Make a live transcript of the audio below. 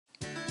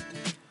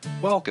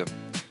Welcome!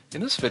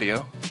 In this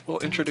video, we'll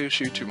introduce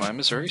you to My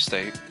Missouri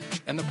State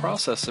and the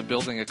process of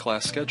building a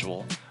class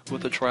schedule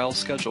with the Trial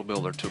Schedule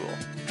Builder tool.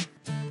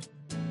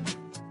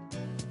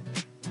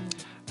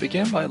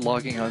 Begin by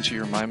logging onto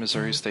your My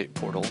Missouri State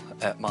portal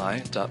at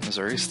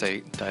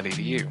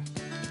my.missouristate.edu.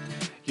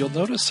 You'll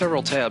notice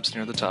several tabs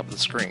near the top of the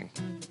screen.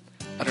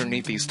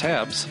 Underneath these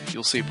tabs,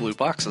 you'll see blue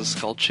boxes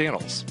called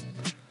Channels.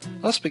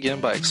 Let's begin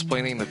by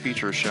explaining the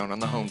features shown on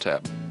the Home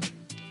tab.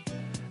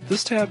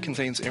 This tab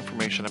contains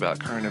information about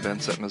current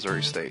events at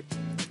Missouri State.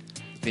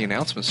 The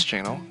Announcements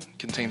channel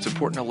contains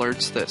important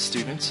alerts that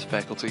students,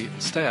 faculty,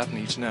 and staff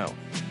need to know.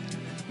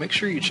 Make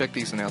sure you check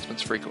these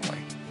announcements frequently.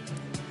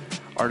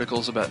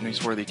 Articles about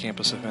newsworthy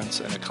campus events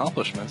and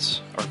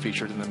accomplishments are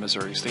featured in the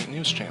Missouri State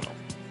News channel.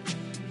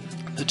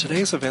 The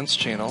Today's Events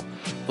channel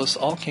lists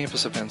all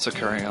campus events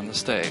occurring on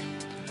this day.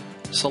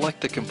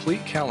 Select the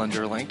Complete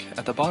Calendar link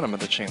at the bottom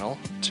of the channel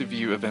to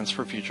view events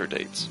for future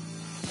dates.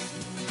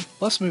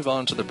 Let's move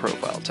on to the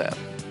Profile tab.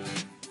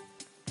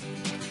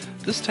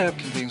 This tab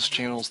contains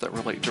channels that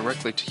relate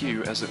directly to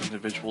you as an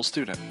individual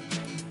student.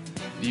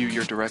 View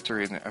your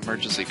directory and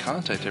emergency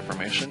contact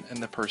information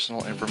in the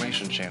Personal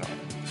Information channel.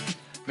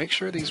 Make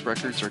sure these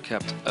records are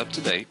kept up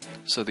to date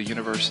so the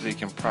university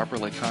can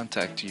properly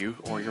contact you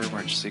or your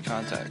emergency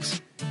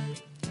contacts.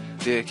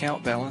 The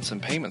Account Balance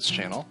and Payments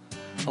channel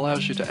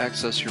allows you to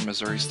access your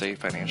Missouri State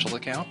financial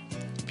account,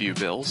 view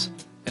bills,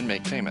 and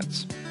make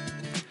payments.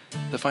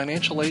 The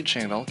Financial Aid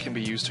channel can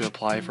be used to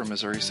apply for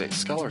Missouri State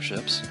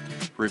scholarships,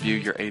 review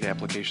your aid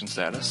application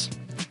status,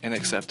 and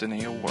accept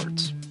any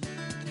awards.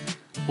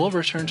 We'll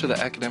return to the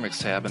Academics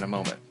tab in a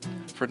moment.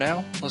 For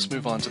now, let's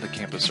move on to the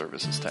Campus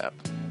Services tab.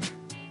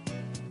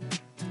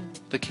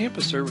 The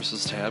Campus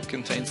Services tab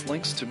contains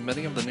links to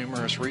many of the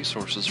numerous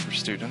resources for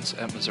students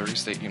at Missouri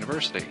State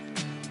University,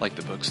 like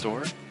the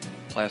bookstore,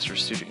 Placer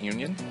Student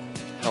Union,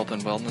 health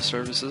and wellness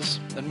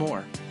services, and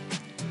more.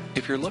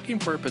 If you're looking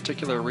for a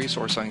particular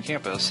resource on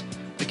campus,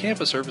 the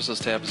Campus Services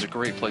tab is a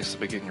great place to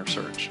begin your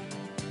search.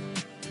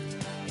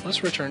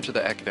 Let's return to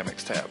the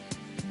Academics tab.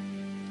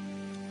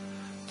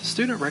 The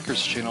Student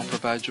Records channel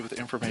provides you with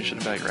information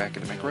about your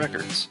academic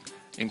records,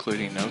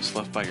 including notes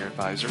left by your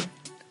advisor,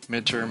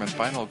 midterm and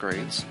final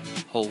grades,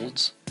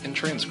 holds, and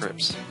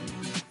transcripts.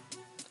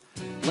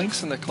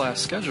 Links in the Class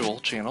Schedule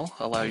channel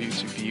allow you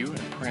to view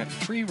and print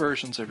 3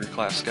 versions of your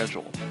class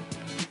schedule: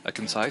 a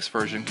concise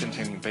version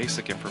containing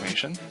basic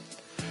information,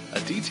 a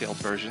detailed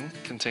version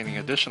containing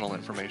additional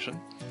information,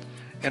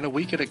 and a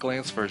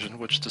week-at-a-glance version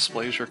which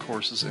displays your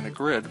courses in a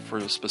grid for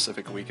a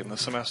specific week in the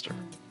semester.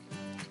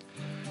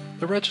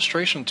 The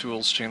Registration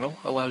Tools channel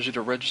allows you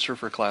to register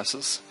for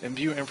classes and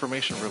view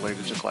information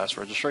related to class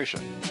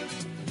registration.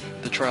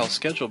 The Trial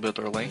Schedule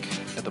Builder link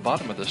at the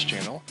bottom of this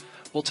channel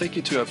will take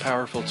you to a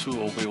powerful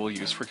tool we will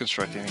use for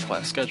constructing a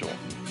class schedule.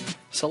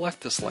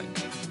 Select this link.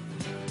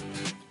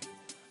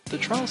 The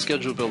Trial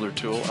Schedule Builder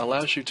tool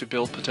allows you to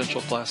build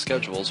potential class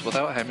schedules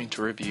without having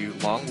to review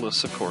long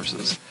lists of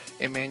courses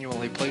and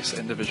manually place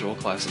individual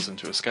classes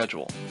into a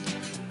schedule.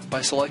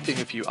 By selecting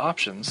a few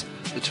options,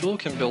 the tool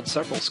can build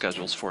several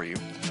schedules for you,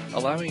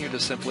 allowing you to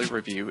simply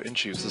review and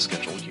choose the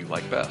schedule you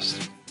like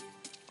best.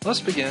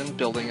 Let's begin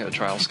building a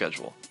trial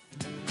schedule.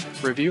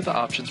 Review the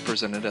options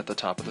presented at the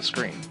top of the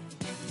screen.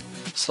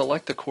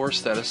 Select the course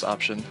status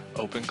option,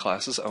 Open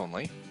Classes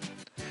Only,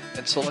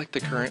 and select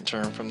the current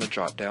term from the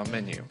drop-down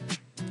menu.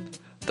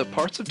 The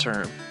Parts of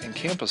Term and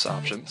Campus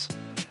options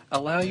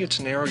allow you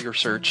to narrow your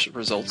search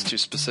results to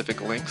specific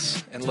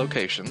links and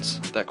locations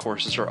that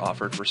courses are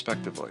offered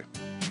respectively.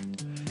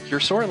 Your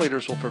sort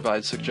leaders will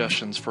provide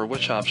suggestions for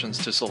which options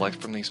to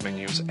select from these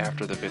menus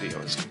after the video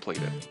is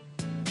completed.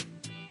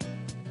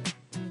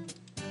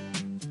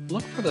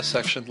 Look for the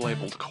section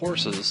labeled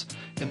Courses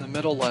in the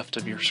middle left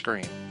of your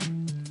screen.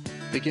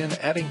 Begin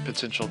adding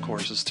potential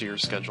courses to your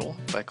schedule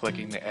by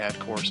clicking the Add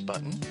Course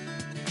button,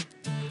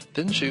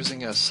 then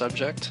choosing a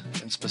subject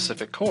and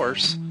specific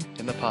course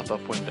in the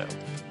pop-up window.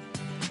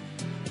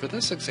 For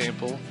this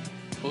example,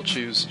 we'll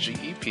choose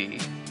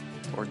GEP,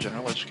 or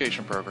General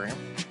Education Program,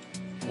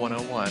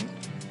 101,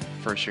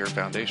 First Year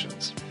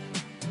Foundations.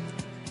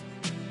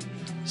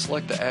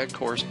 Select the Add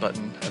Course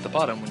button at the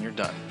bottom when you're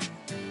done.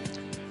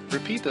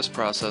 Repeat this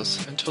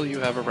process until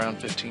you have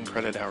around 15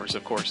 credit hours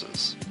of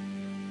courses.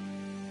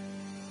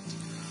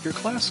 Your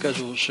class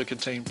schedule should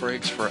contain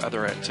breaks for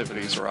other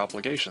activities or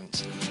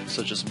obligations,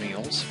 such as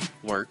meals,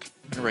 work,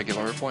 and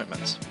regular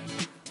appointments.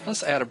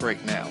 Let's add a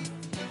break now.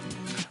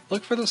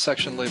 Look for the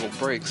section labeled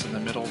Breaks in the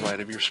middle right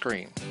of your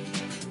screen.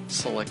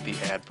 Select the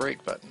Add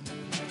Break button.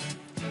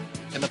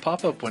 In the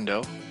pop-up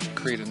window,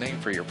 create a name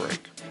for your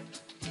break.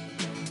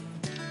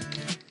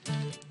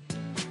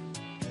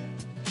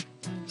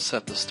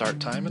 Set the start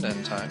time and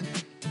end time.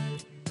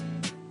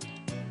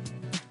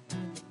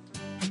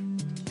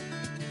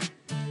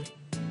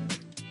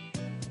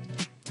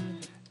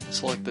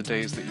 Select the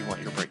days that you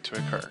want your break to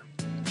occur.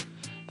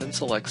 Then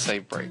select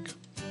Save Break.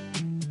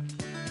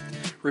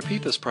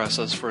 Repeat this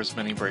process for as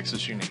many breaks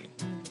as you need.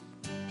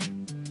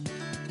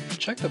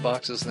 Check the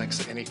boxes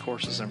next to any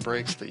courses and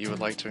breaks that you would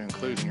like to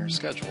include in your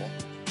schedule.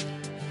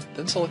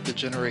 Then select the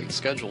Generate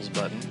Schedules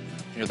button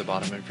near the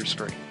bottom of your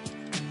screen.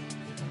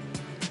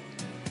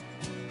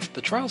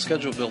 The Trial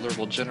Schedule Builder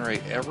will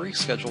generate every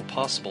schedule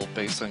possible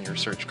based on your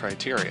search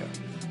criteria.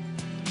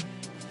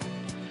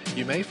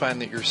 You may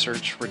find that your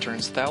search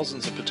returns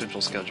thousands of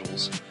potential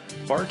schedules,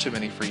 far too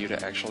many for you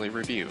to actually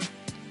review.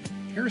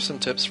 Here are some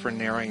tips for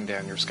narrowing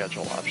down your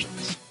schedule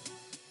options.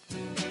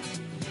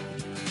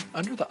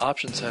 Under the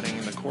Options heading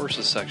in the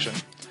Courses section,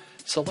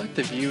 select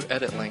the View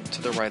Edit link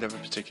to the right of a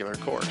particular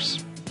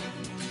course.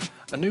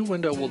 A new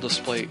window will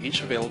display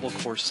each available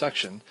course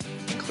section,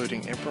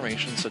 including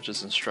information such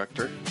as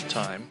instructor,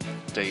 time,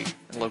 date,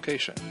 and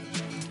location.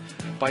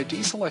 By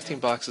deselecting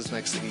boxes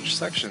next to each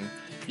section,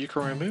 you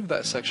can remove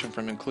that section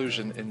from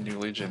inclusion in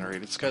newly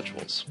generated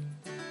schedules.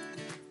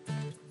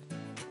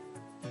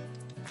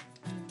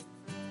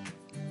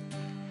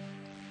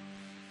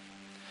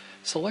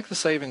 Select the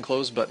Save and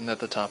Close button at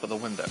the top of the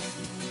window.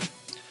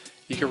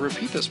 You can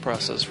repeat this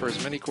process for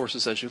as many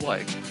courses as you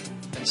like,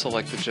 and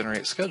select the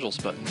Generate Schedules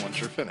button once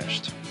you're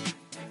finished.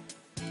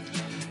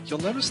 You'll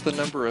notice the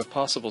number of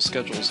possible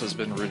schedules has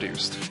been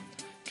reduced.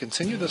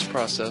 Continue this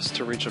process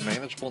to reach a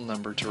manageable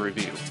number to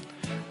review.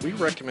 We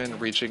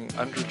recommend reaching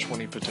under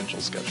 20 potential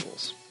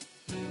schedules.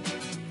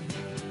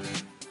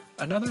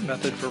 Another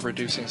method for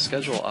reducing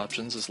schedule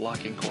options is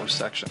locking course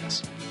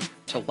sections.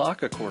 To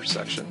lock a course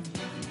section,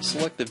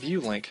 select the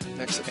View link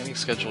next to any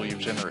schedule you've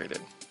generated.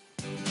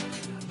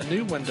 A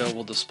new window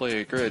will display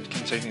a grid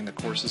containing the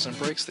courses and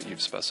breaks that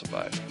you've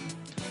specified.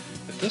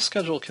 If this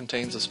schedule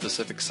contains a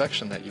specific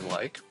section that you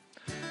like,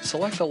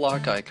 select the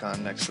lock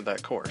icon next to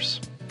that course.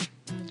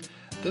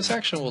 This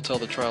action will tell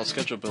the Trial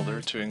Schedule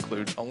Builder to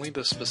include only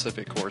this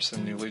specific course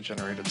in newly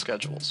generated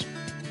schedules.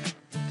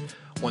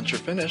 Once you're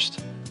finished,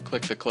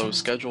 click the Close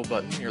Schedule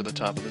button near the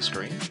top of the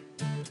screen,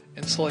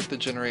 and select the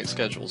Generate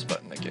Schedules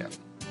button again.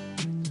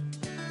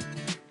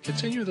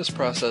 Continue this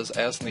process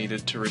as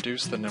needed to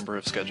reduce the number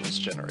of schedules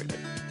generated.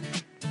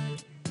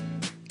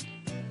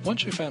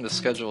 Once you've found a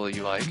schedule that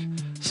you like,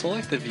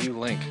 select the View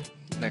link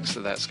next to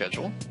that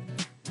schedule,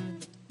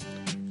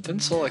 then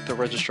select the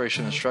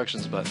Registration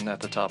Instructions button at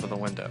the top of the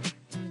window.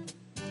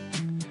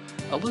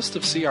 A list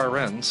of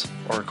CRNs,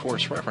 or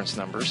course reference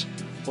numbers,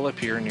 will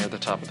appear near the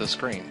top of the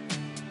screen.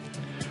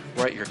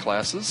 Write your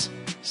classes,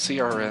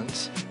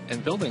 CRNs,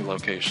 and building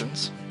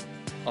locations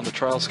on the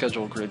trial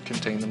schedule grid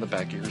contained in the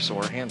back of your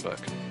SOAR handbook.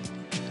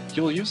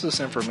 You'll use this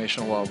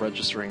information while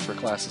registering for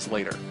classes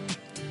later.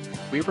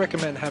 We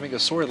recommend having a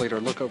SOAR leader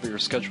look over your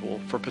schedule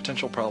for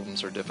potential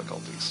problems or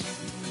difficulties.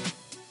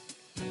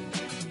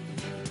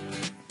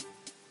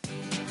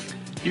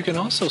 You can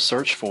also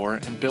search for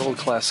and build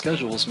class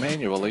schedules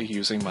manually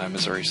using My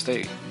Missouri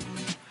State.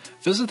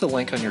 Visit the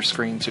link on your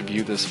screen to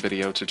view this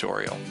video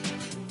tutorial.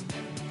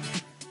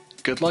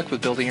 Good luck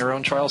with building your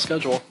own trial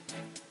schedule.